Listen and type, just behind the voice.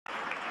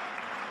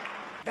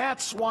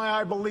That's why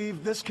I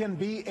believe this can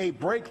be a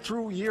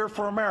breakthrough year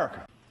for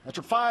America.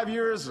 After 5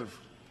 years of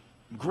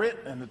grit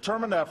and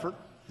determined effort,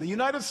 the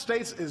United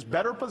States is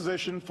better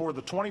positioned for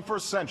the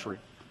 21st century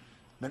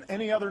than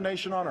any other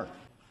nation on earth.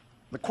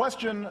 The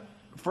question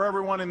for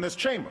everyone in this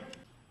chamber,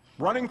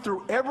 running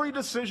through every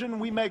decision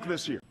we make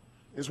this year,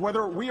 is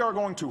whether we are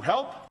going to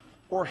help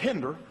or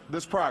hinder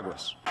this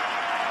progress.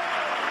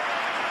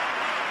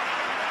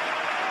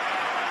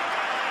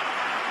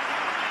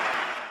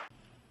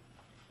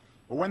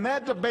 But when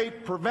that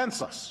debate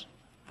prevents us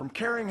from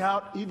carrying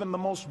out even the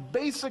most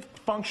basic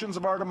functions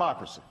of our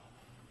democracy,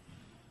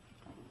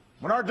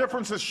 when our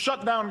differences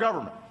shut down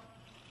government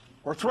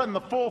or threaten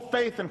the full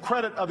faith and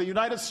credit of the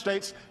United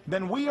States,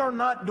 then we are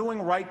not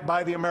doing right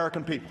by the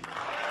American people.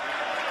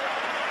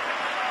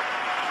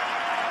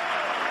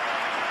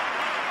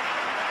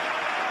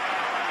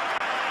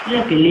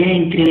 La pelea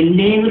entre el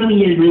negro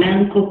y el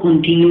blanco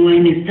continúa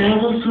en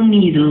Estados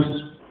Unidos.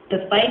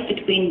 The fight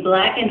between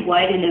black and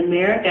white in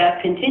America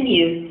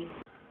continues.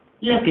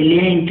 La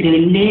pelea entre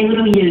el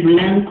negro y el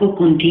blanco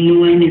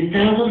continúa en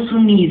Estados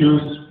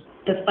Unidos.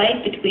 The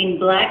fight between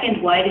black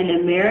and white in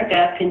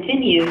America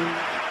continues.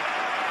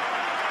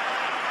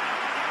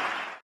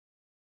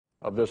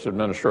 Of this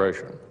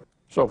administration.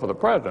 So for the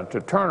president to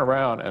turn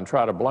around and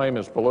try to blame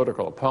his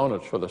political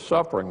opponents for the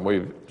suffering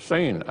we've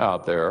seen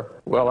out there,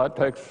 well, that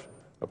takes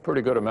a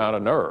pretty good amount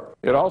of nerve.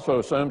 It also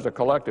assumes a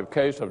collective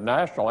case of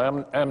national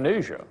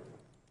amnesia.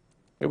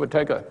 It would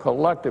take a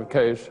collective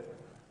case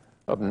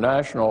of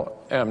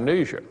national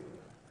amnesia,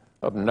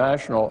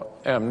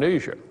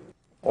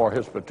 or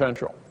his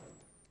potential,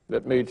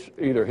 that meets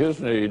either his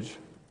needs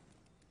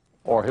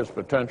or his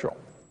potential.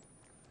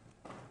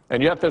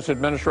 And yet this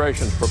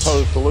administration's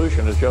proposed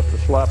solution is just to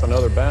slap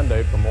another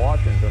Band-Aid from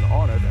Washington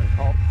on it and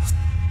call